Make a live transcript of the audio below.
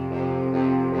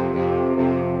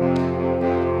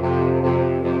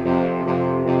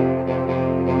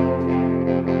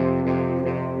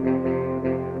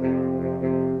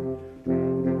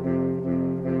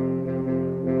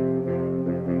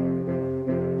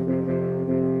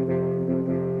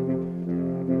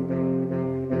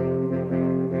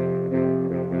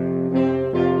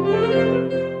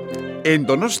En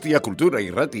Donostia Cultura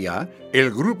Irratia,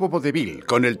 el grupo Vodevil,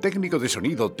 con el técnico de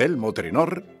sonido Telmo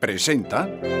Trenor, presenta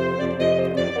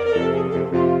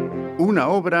una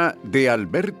obra de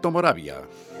Alberto Moravia.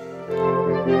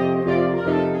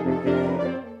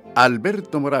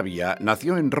 Alberto Moravia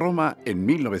nació en Roma en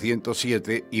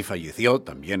 1907 y falleció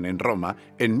también en Roma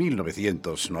en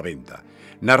 1990.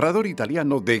 Narrador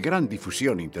italiano de gran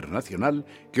difusión internacional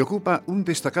que ocupa un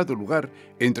destacado lugar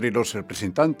entre los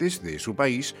representantes de su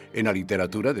país en la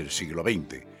literatura del siglo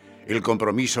XX. El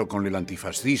compromiso con el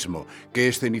antifascismo que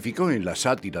escenificó en la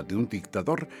sátira de un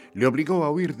dictador le obligó a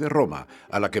huir de Roma,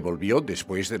 a la que volvió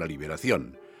después de la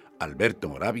liberación. Alberto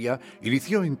Moravia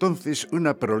inició entonces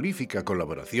una prolífica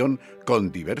colaboración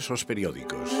con diversos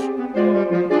periódicos.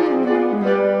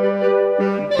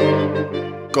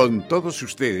 Con todos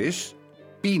ustedes,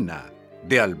 Pina,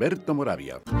 de Alberto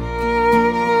Moravia.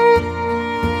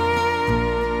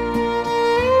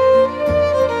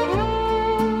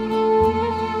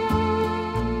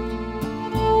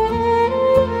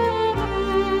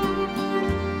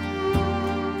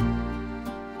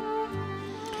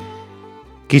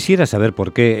 Quisiera saber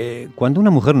por qué, cuando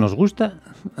una mujer nos gusta,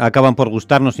 acaban por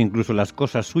gustarnos incluso las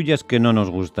cosas suyas que no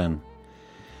nos gustan.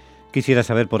 Quisiera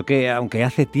saber por qué, aunque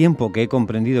hace tiempo que he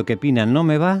comprendido que Pina no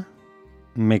me va,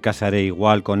 me casaré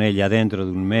igual con ella dentro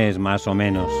de un mes más o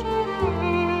menos.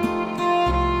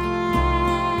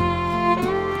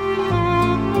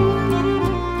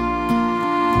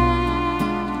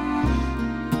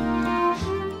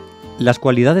 Las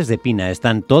cualidades de Pina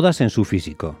están todas en su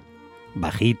físico.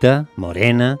 Bajita,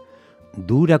 morena,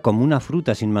 dura como una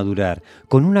fruta sin madurar,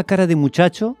 con una cara de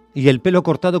muchacho y el pelo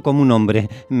cortado como un hombre.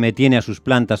 Me tiene a sus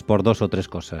plantas por 2 o 3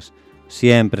 cosas,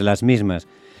 siempre las mismas,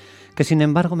 que sin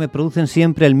embargo me producen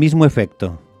siempre el mismo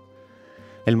efecto.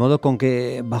 El modo con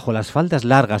que, bajo las faldas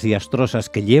largas y astrosas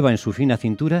que lleva en su fina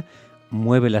cintura,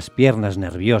 mueve las piernas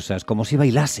nerviosas como si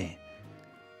bailase.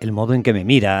 El modo en que me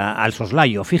mira, al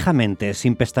soslayo, fijamente,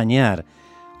 sin pestañear,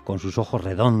 con sus ojos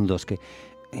redondos que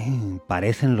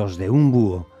parecen los de un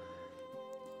búho.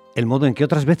 El modo en que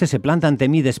otras veces se planta ante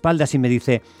mí de espaldas y me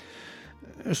dice: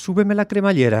 «Súbeme la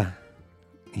cremallera».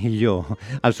 Y yo,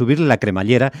 al subirle la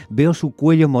cremallera, veo su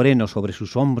cuello moreno sobre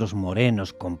sus hombros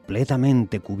morenos,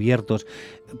 completamente cubiertos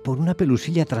por una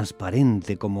pelusilla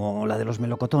transparente como la de los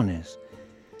melocotones.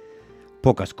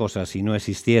 Pocas cosas, si no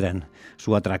existieran,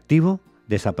 su atractivo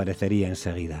desaparecería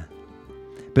enseguida.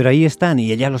 Pero ahí están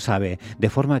y ella lo sabe, de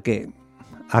forma que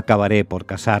acabaré por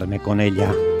casarme con ella.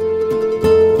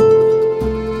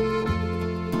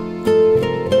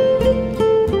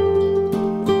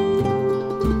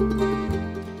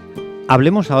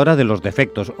 Hablemos ahora de los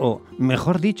defectos, o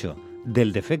mejor dicho,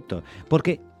 del defecto,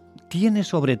 porque tiene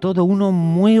sobre todo uno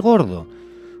muy gordo: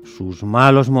 sus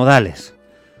malos modales.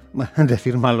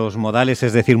 Decir malos modales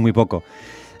es decir muy poco.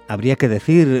 Habría que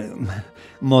decir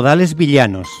modales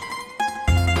villanos.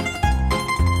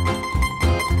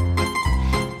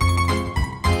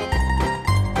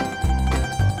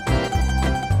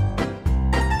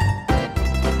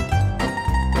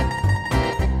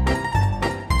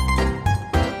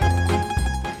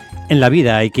 En la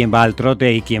vida hay quien va al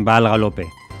trote y quien va al galope.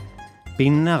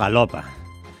 Pina galopa.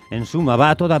 En suma,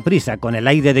 va a toda prisa, con el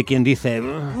aire de quien dice: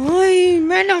 ¡Uy,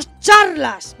 menos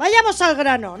charlas! Vayamos al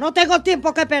grano, no tengo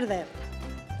tiempo que perder.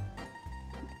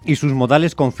 Y sus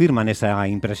modales confirman esa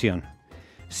impresión.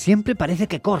 Siempre parece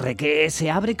que corre, que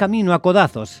se abre camino a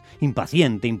codazos.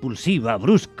 Impaciente, impulsiva,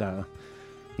 brusca,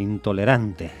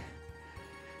 intolerante.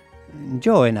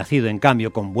 Yo he nacido, en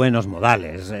cambio, con buenos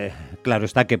modales. Claro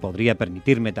está que podría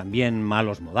permitirme también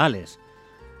malos modales.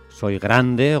 Soy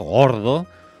grande, gordo,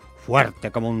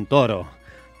 fuerte como un toro.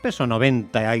 Peso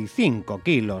 95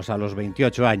 kilos a los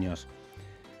 28 años.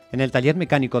 En el taller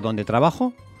mecánico donde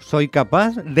trabajo, soy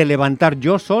capaz de levantar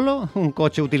yo solo un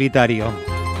coche utilitario.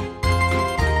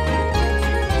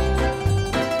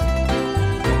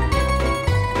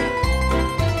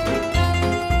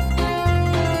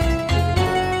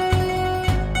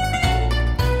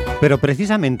 Pero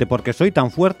precisamente porque soy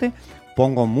tan fuerte,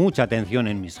 pongo mucha atención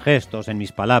en mis gestos, en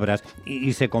mis palabras,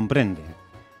 y se comprende.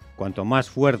 Cuanto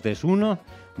más fuerte es uno,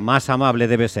 más amable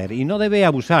debe ser, y no debe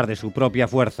abusar de su propia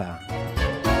fuerza.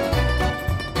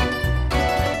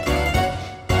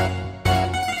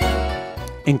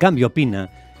 En cambio, Pina,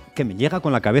 que me llega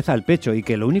con la cabeza al pecho y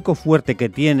que lo único fuerte que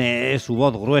tiene es su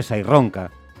voz gruesa y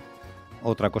ronca.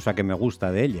 Otra cosa que me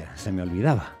gusta de ella, se me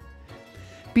olvidaba.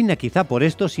 Pina quizá por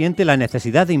esto siente la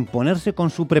necesidad de imponerse con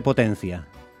su prepotencia.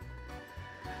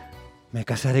 Me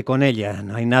casaré con ella,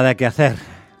 no hay nada que hacer.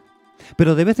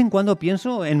 Pero de vez en cuando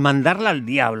pienso en mandarla al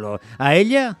diablo, a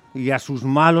ella y a sus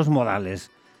malos modales.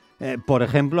 Por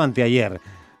ejemplo, anteayer,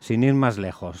 sin ir más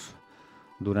lejos,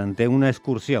 durante una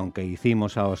excursión que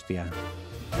hicimos a Ostia.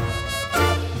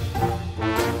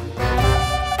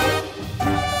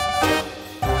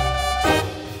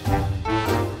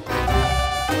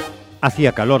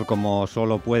 Hacía calor, como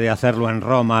solo puede hacerlo en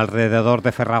Roma alrededor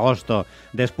de Ferragosto,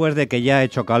 después de que ya ha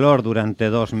hecho calor durante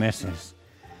 2 meses.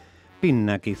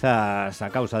 Pinna, quizás a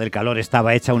causa del calor,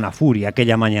 estaba hecha una furia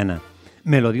aquella mañana.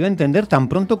 Me lo dio a entender tan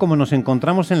pronto como nos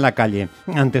encontramos en la calle,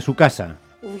 ante su casa.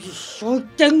 Uy, hoy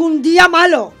tengo un día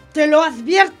malo, te lo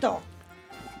advierto.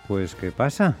 Pues, ¿qué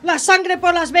pasa? La sangre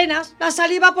por las venas, la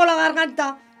saliva por la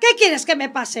garganta. ¿Qué quieres que me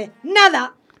pase?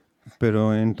 Nada.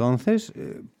 Pero entonces,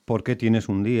 ¿por qué tienes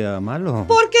un día malo?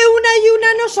 Porque una y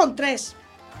una no son 3.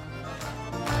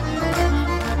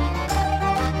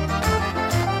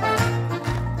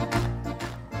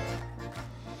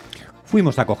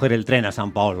 Fuimos a coger el tren a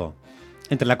San Paolo,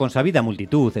 entre la consabida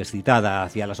multitud excitada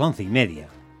hacia las 11:30.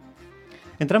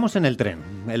 Entramos en el tren.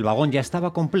 El vagón ya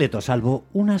estaba completo, salvo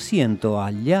un asiento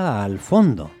allá al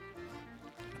fondo.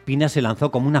 Pina se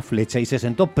lanzó como una flecha y se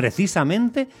sentó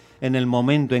precisamente en el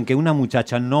momento en que una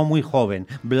muchacha no muy joven,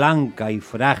 blanca y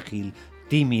frágil,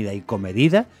 tímida y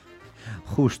comedida,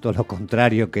 justo lo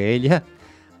contrario que ella,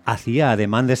 hacía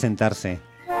ademán de sentarse.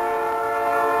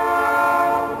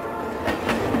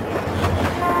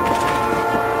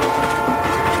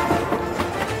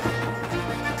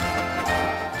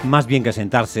 Más bien que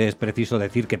sentarse, es preciso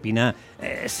decir que Pina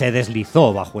se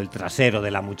deslizó bajo el trasero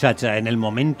de la muchacha en el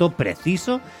momento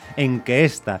preciso en que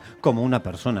ésta, como una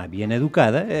persona bien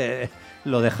educada,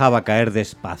 lo dejaba caer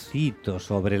despacito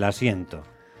sobre el asiento.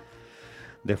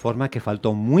 De forma que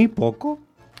faltó muy poco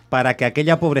para que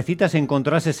aquella pobrecita se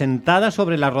encontrase sentada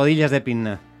sobre las rodillas de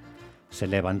Pina. Se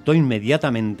levantó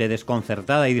inmediatamente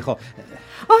desconcertada y dijo: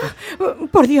 ¡Oh,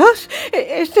 por Dios!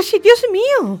 ¡Este sitio es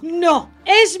mío! No,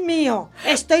 es mío.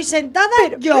 Estoy sentada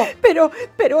yo. Pero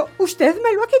usted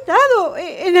me lo ha quitado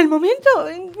en el momento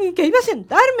en que iba a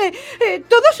sentarme.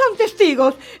 Todos son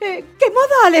testigos. ¿Qué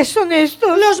modales son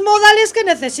estos? Los modales que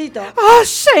necesito. ¡Ah,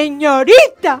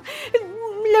 señorita!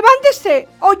 Levántese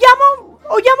o llamo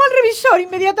al revisor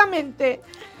inmediatamente.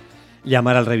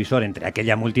 Llamar al revisor entre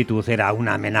aquella multitud era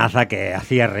una amenaza que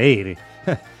hacía reír.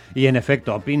 Y en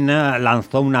efecto, Pina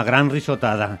lanzó una gran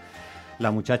risotada.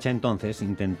 La muchacha entonces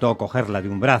intentó cogerla de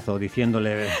un brazo,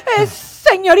 diciéndole: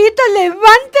 ¡Señorita,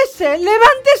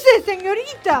 levántese,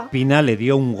 señorita! Pina le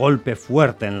dio un golpe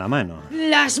fuerte en la mano.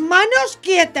 ¡Las manos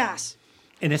quietas!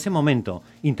 En ese momento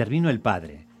intervino el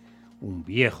padre, un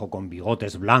viejo con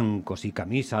bigotes blancos y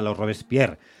camisa a los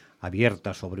Robespierre,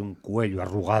 abierta sobre un cuello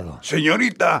arrugado.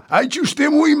 Señorita, ha hecho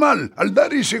usted muy mal al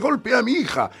dar ese golpe a mi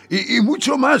hija, y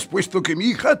mucho más, puesto que mi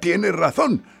hija tiene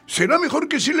razón. Será mejor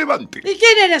que se levante. ¿Y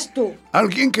quién eres tú?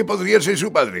 Alguien que podría ser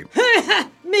su padre.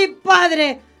 ¡Mi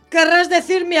padre! Querrás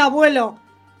decir mi abuelo.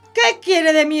 ¿Qué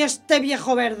quiere de mí este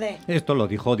viejo verde? Esto lo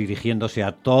dijo dirigiéndose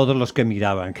a todos los que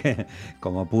miraban, que,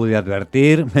 como pude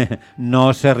advertir,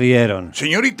 no se rieron.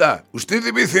 Señorita, usted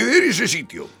debe ceder ese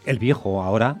sitio. El viejo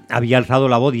ahora había alzado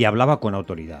la voz y hablaba con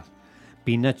autoridad.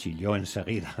 Pina chilló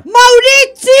enseguida.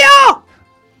 ¡Mauricio!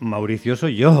 Mauricio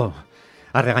soy yo.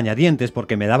 A regañadientes,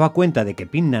 porque me daba cuenta de que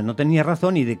Pina no tenía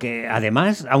razón y de que,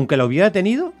 además, aunque lo hubiera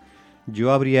tenido,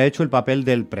 yo habría hecho el papel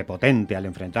del prepotente al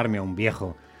enfrentarme a un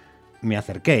viejo. Me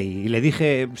acerqué y le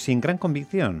dije sin gran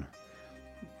convicción: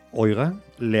 oiga,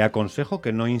 le aconsejo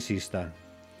que no insista.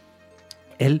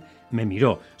 Él me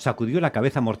miró, sacudió la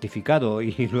cabeza mortificado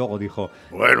y luego dijo: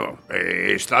 Bueno,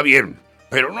 está bien,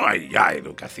 pero no hay ya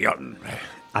educación.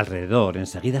 Alrededor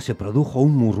enseguida se produjo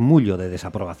un murmullo de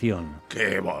desaprobación.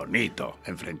 Qué bonito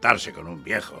enfrentarse con un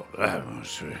viejo,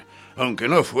 vamos, aunque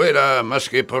no fuera más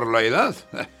que por la edad.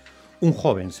 Un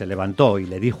joven se levantó y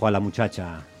le dijo a la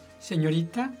muchacha: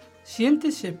 Señorita,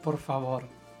 siéntese, por favor.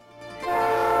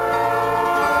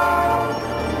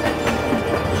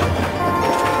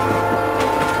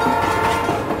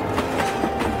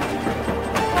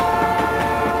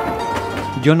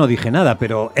 Yo no dije nada,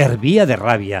 pero hervía de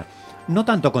rabia. No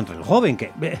tanto contra el joven,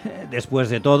 que, después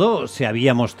de todo, se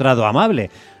había mostrado amable,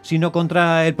 sino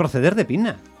contra el proceder de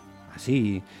Pina.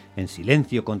 Así, en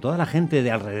silencio, con toda la gente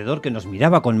de alrededor que nos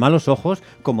miraba con malos ojos,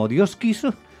 como Dios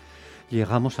quiso,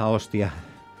 llegamos a Ostia.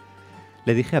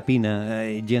 Le dije a Pina,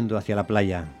 yendo hacia la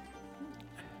playa: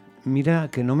 mira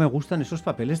que no me gustan esos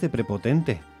papeles de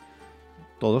prepotente.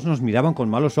 Todos nos miraban con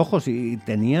malos ojos y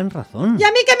tenían razón. ¿Y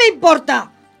a mí qué me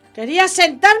importa? Quería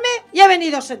sentarme y he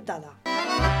venido sentada.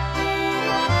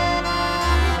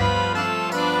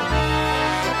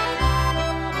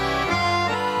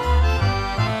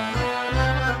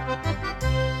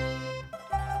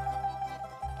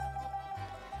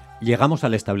 Llegamos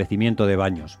al establecimiento de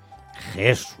baños.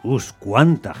 ¡Jesús,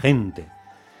 cuánta gente!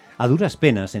 A duras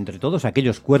penas, entre todos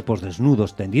aquellos cuerpos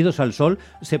desnudos tendidos al sol,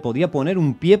 se podía poner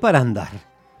un pie para andar.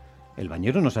 El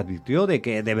bañero nos advirtió de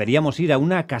que deberíamos ir a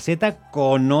una caseta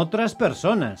con otras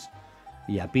personas.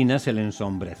 Y a Pina se le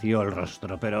ensombreció el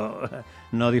rostro, pero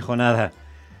no dijo nada.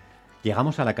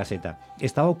 Llegamos a la caseta.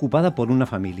 Estaba ocupada por una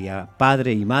familia,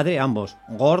 padre y madre, ambos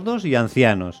gordos y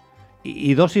ancianos.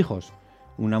 Y dos hijos.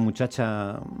 Una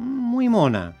muchacha muy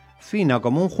mona, fina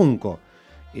como un junco,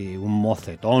 y un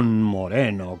mocetón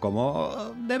moreno, como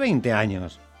de 20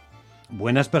 años.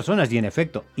 Buenas personas y, en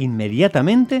efecto,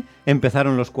 inmediatamente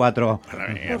empezaron los cuatro.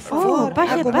 Por favor,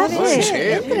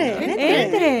 pase.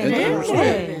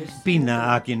 Entre.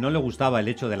 Pina, a quien no le gustaba el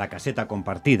hecho de la caseta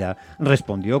compartida,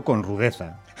 respondió con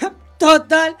rudeza.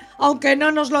 Total, aunque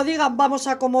no nos lo digan, vamos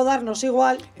a acomodarnos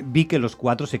igual. Vi que los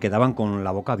cuatro se quedaban con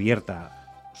la boca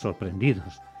abierta,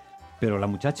 sorprendidos. Pero la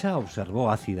muchacha observó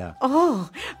ácida. ¡Oh!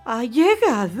 ¡Ha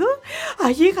llegado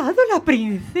la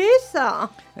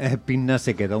princesa! Pina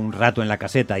se quedó un rato en la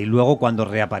caseta y luego, cuando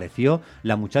reapareció,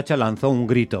 la muchacha lanzó un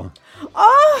grito.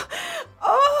 ¡Oh!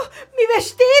 ¡Mi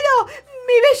vestido!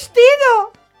 ¡Mi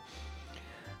vestido!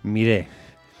 Miré.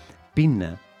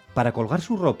 Pina, para colgar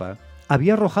su ropa,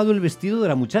 había arrojado el vestido de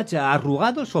la muchacha,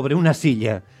 arrugado sobre una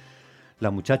silla. La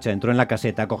muchacha entró en la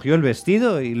caseta, cogió el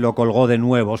vestido y lo colgó de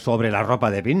nuevo sobre la ropa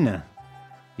de Pina.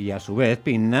 Y a su vez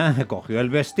Pina cogió el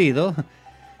vestido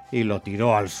y lo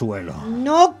tiró al suelo.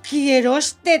 No quiero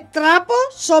este trapo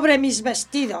sobre mis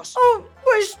vestidos. Oh,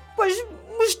 pues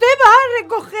usted va a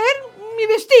recoger mi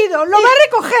vestido, lo va a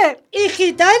recoger.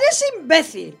 Hijita, eres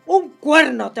imbécil. Un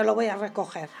cuerno te lo voy a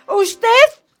recoger. Usted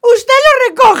lo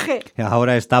recoge.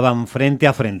 Ahora estaban frente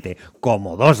a frente,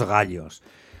 como dos gallos.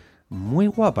 Muy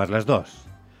guapas las dos.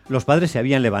 Los padres se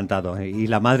habían levantado y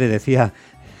la madre decía: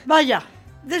 Vaya,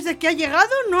 desde que ha llegado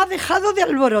no ha dejado de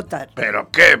alborotar. Pero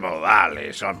qué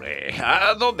modales, hombre.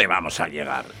 ¿A dónde vamos a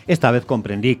llegar? Esta vez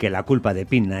comprendí que la culpa de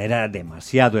Pina era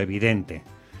demasiado evidente.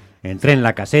 Entré en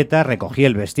la caseta, recogí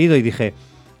el vestido y dije: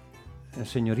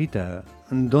 Señorita,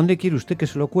 ¿dónde quiere usted que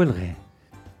se lo cuelgue?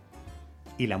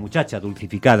 Y la muchacha,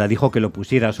 dulcificada, dijo que lo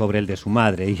pusiera sobre el de su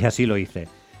madre, y así lo hice.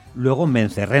 Luego me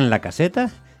encerré en la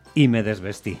caseta y me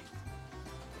desvestí.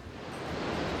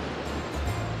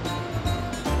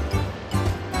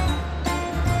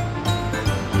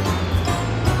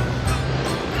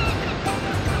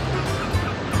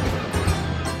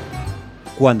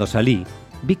 Cuando salí,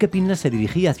 vi que Pina se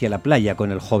dirigía hacia la playa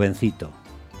con el jovencito,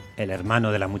 el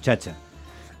hermano de la muchacha.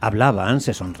 Hablaban,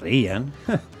 se sonreían.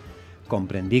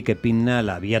 Comprendí que Pina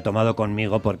la había tomado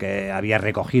conmigo porque había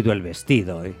recogido el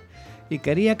vestido y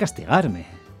quería castigarme.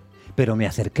 Pero me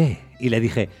acerqué y le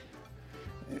dije: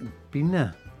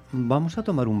 Pina, ¿vamos a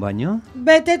tomar un baño?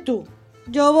 Vete tú.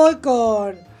 Yo voy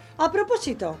con... A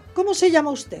propósito, ¿cómo se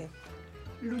llama usted?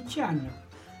 Luciano.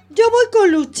 Yo voy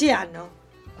con Luciano.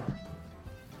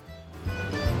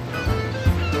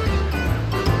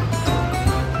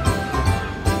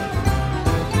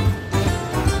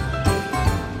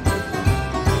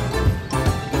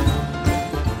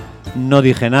 No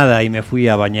dije nada y me fui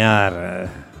a bañar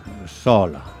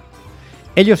solo.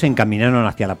 Ellos se encaminaron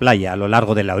hacia la playa a lo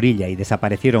largo de la orilla y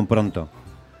desaparecieron pronto.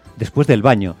 Después del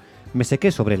baño, me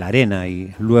sequé sobre la arena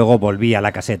y luego volví a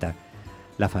la caseta.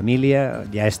 La familia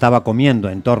ya estaba comiendo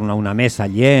en torno a una mesa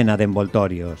llena de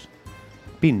envoltorios.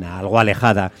 Pina, algo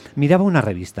alejada, miraba una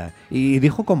revista y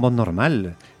dijo con voz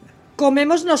normal: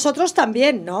 Comemos nosotros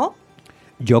también, ¿no?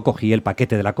 Yo cogí el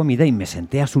paquete de la comida y me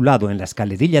senté a su lado en la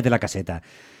escalerilla de la caseta.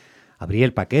 Abrí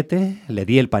el paquete, le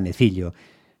di el panecillo.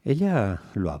 Ella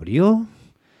lo abrió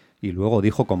y luego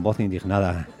dijo con voz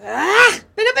indignada: ¡Ah!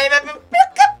 ¿Pero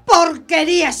qué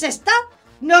porquería es esta?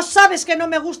 ¿No sabes que no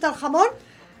me gusta el jamón?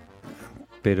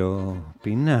 Pero,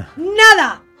 Pina...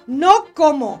 ¡Nada! ¡No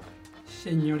como!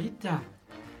 Señorita,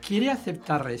 ¿quiere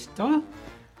aceptar esto?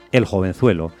 El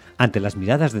jovenzuelo, ante las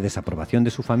miradas de desaprobación de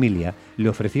su familia, le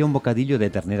ofreció un bocadillo de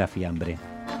ternera fiambre.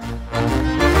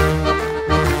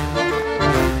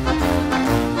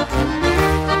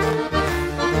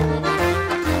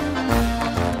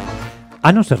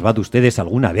 ¿Han observado ustedes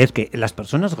alguna vez que las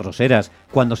personas groseras,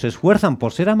 cuando se esfuerzan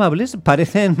por ser amables,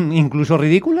 parecen incluso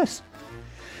ridículas?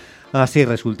 Así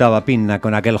resultaba Pina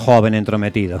con aquel joven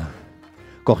entrometido.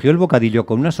 Cogió el bocadillo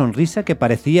con una sonrisa que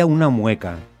parecía una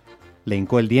mueca. Le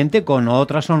hincó el diente con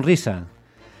otra sonrisa.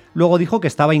 Luego dijo que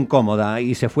estaba incómoda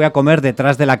y se fue a comer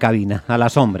detrás de la cabina, a la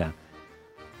sombra.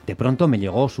 De pronto me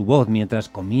llegó su voz mientras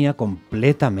comía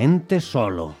completamente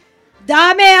solo.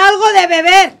 ¡Dame algo de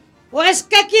beber! ¿O es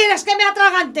que quieres que me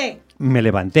atragante? Me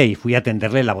levanté y fui a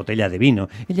tenderle la botella de vino.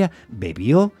 Ella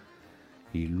bebió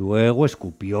y luego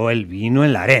escupió el vino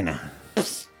en la arena.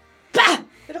 ¡Pah!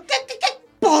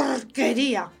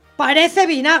 porquería! ¡Parece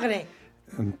vinagre!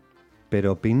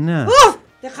 Pero Pina... ¡Uf!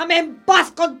 ¡Déjame en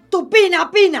paz con tu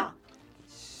pina, pina!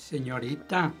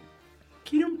 Señorita,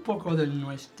 ¿quiere un poco del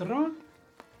nuestro?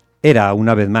 Era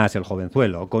una vez más el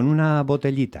jovenzuelo, con una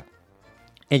botellita.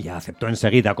 Ella aceptó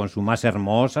enseguida con su más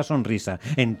hermosa sonrisa,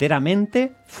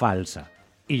 enteramente falsa,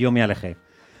 y yo me alejé.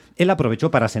 Él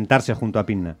aprovechó para sentarse junto a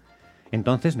Pinna.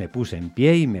 Entonces me puse en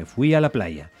pie y me fui a la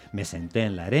playa. Me senté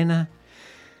en la arena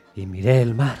y miré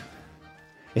el mar.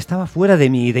 Estaba fuera de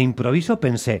mí y de improviso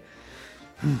pensé: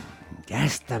 ya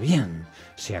está bien,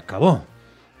 se acabó.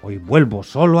 Hoy vuelvo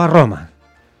solo a Roma.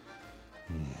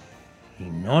 Y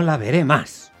no la veré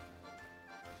más.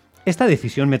 Esta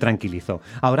decisión me tranquilizó.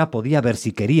 Ahora podía ver,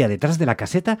 si quería, detrás de la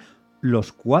caseta,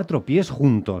 los 4 pies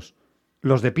juntos.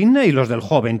 Los de Pinna y los del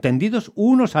joven, tendidos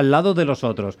unos al lado de los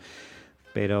otros.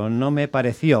 Pero no me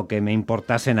pareció que me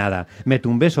importase nada. Me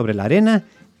tumbé sobre la arena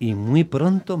y muy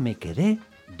pronto me quedé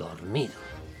dormido.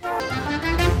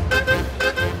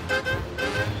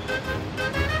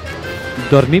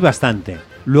 Dormí bastante.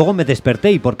 Luego me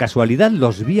desperté y por casualidad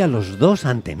los vi a los dos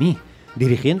ante mí,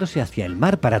 dirigiéndose hacia el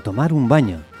mar para tomar un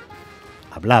baño.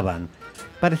 Hablaban.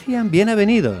 Parecían bien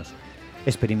avenidos.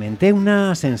 Experimenté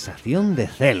una sensación de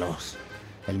celos.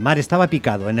 El mar estaba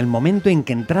picado. En el momento en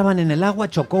que entraban en el agua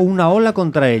chocó una ola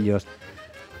contra ellos.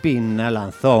 Pinna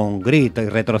lanzó un grito y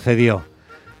retrocedió.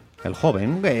 El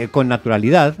joven, con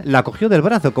naturalidad, la cogió del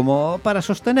brazo como para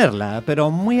sostenerla, pero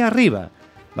muy arriba,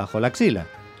 bajo la axila.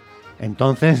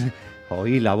 Entonces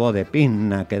oí la voz de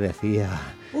Pinna que decía: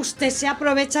 Usted se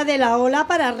aprovecha de la ola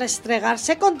para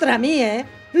restregarse contra mí, ¿eh?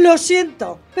 Lo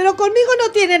siento, pero conmigo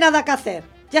no tiene nada que hacer.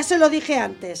 Ya se lo dije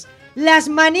antes. Las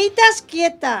manitas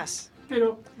quietas.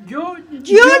 Pero yo...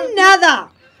 ¡Yo nada!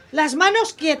 Las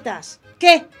manos quietas.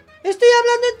 ¿Qué? ¿Estoy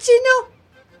hablando en chino?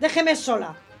 Déjeme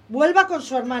sola. Vuelva con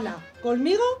su hermana.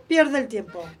 Conmigo pierde el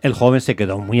tiempo. El joven se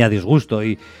quedó muy a disgusto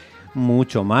y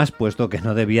mucho más, puesto que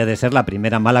no debía de ser la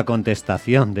primera mala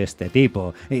contestación de este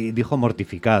tipo. Y dijo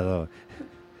mortificado: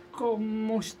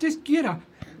 Como usted quiera.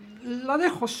 La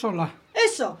dejo sola.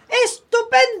 ¡Eso!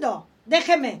 ¡Estupendo!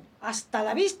 Déjeme. Hasta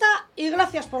la vista y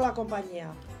gracias por la compañía.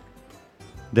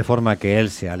 De forma que él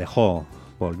se alejó,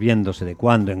 volviéndose de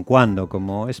cuando en cuando,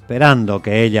 como esperando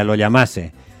que ella lo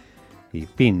llamase. Y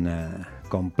Pinna,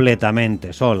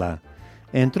 completamente sola,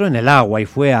 entró en el agua y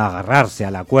fue a agarrarse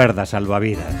a la cuerda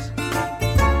salvavidas.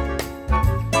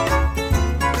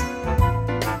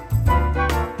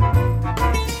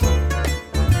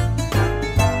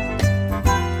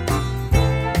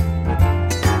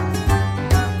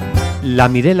 La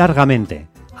miré largamente.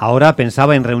 Ahora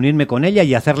pensaba en reunirme con ella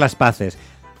y hacer las paces.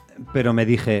 Pero me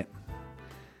dije: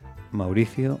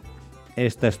 Mauricio,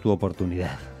 esta es tu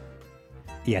oportunidad.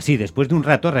 Y así, después de un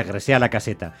rato, regresé a la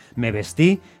caseta. Me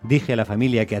vestí, dije a la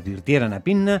familia que advirtieran a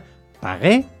Pinna,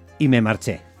 pagué y me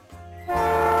marché.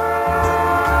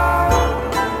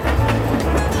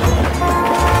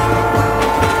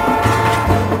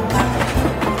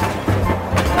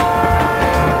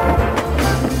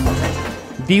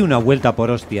 Di una vuelta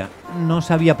por Ostia. No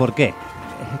sabía por qué.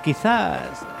 Quizás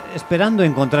esperando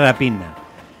encontrar a Pinna.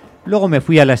 Luego me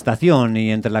fui a la estación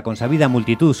y entre la consabida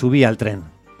multitud subí al tren.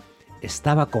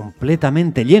 Estaba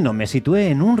completamente lleno. Me situé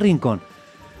en un rincón,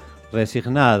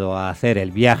 resignado a hacer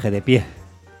el viaje de pie.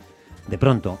 De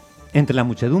pronto, entre la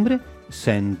muchedumbre,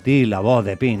 sentí la voz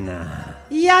de Pinna.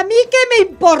 ¿Y a mí qué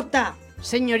me importa?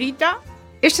 Señorita,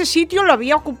 ese sitio lo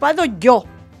había ocupado yo.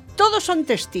 Todos son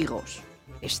testigos.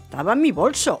 Estaba en mi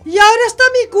bolso. Y ahora está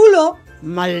mi culo.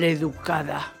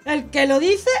 Maleducada. El que lo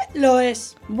dice, lo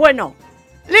es. Bueno,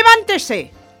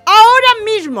 levántese. ¡Ahora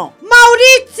mismo!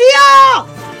 ¡Mauricio!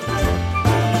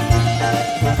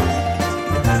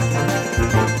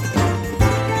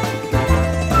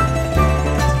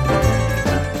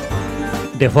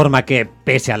 De forma que,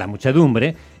 pese a la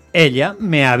muchedumbre, ella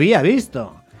me había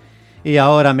visto. Y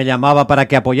ahora me llamaba para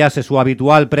que apoyase su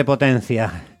habitual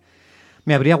prepotencia.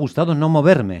 Me habría gustado no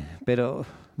moverme, pero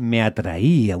me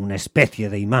atraía una especie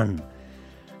de imán.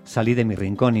 Salí de mi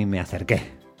rincón y me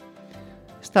acerqué.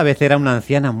 Esta vez era una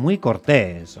anciana muy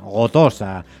cortés,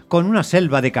 gotosa, con una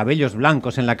selva de cabellos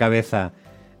blancos en la cabeza.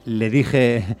 Le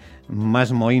dije,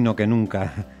 más mohíno que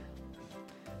nunca: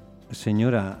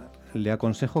 Señora, le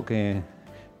aconsejo que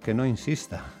no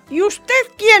insista. ¿Y usted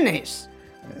quién es?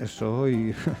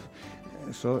 Soy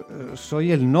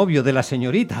el novio de la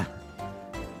señorita.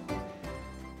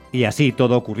 Y así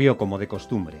todo ocurrió como de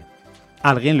costumbre.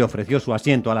 Alguien le ofreció su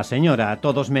asiento a la señora,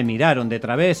 todos me miraron de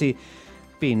través y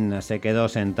Pinna se quedó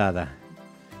sentada.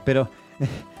 Pero,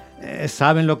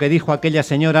 ¿saben lo que dijo aquella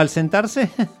señora al sentarse?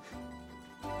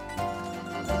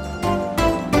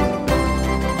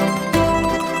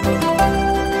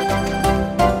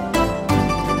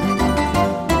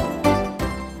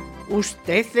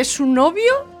 ¿Usted es su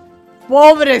novio?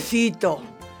 Pobrecito,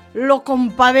 lo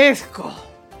compadezco.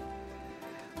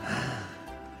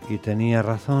 Y tenía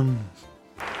razón.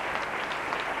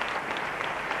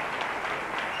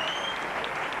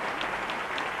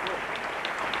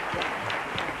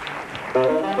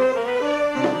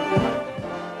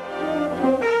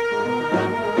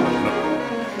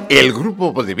 El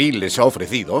grupo Vodevil les ha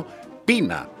ofrecido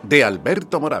Pina, de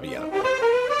Alberto Moravia.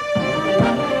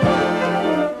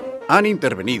 Han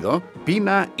intervenido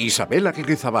Pina Isabela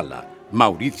Quequezabala,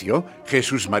 Mauricio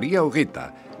Jesús María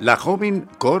Ogueta, la joven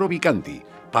Coro Vicanti,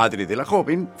 padre de la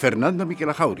joven Fernando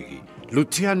Miquela Jauregui,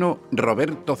 Luciano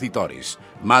Roberto Citores,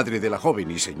 madre de la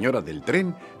joven y señora del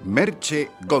tren Merche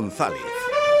González.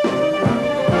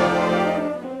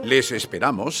 Les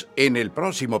esperamos en el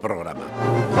próximo programa.